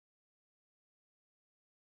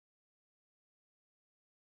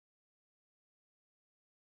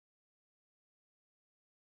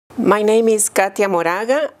My name is Katia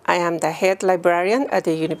Moraga. I am the head librarian at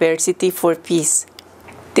the University for Peace.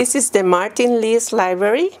 This is the Martin Lees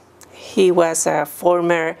Library. He was a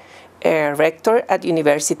former rector at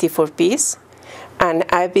University for Peace, and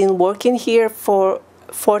I've been working here for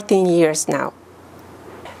 14 years now.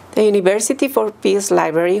 The University for Peace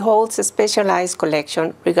Library holds a specialized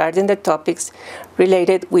collection regarding the topics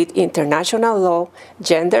related with international law,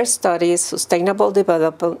 gender studies, sustainable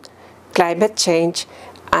development, climate change,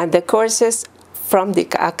 and the courses from the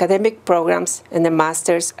academic programs and the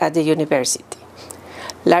masters at the university.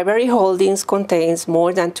 Library holdings contains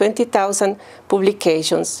more than 20,000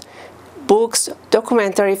 publications, books,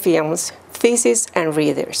 documentary films, theses, and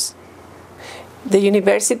readers. The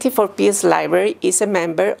University for Peace Library is a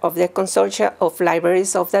member of the Consortia of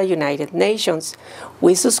Libraries of the United Nations.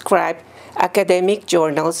 We subscribe academic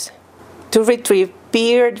journals to retrieve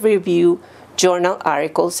peer-reviewed journal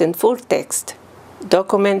articles in full text,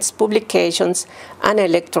 documents, publications, and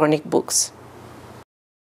electronic books.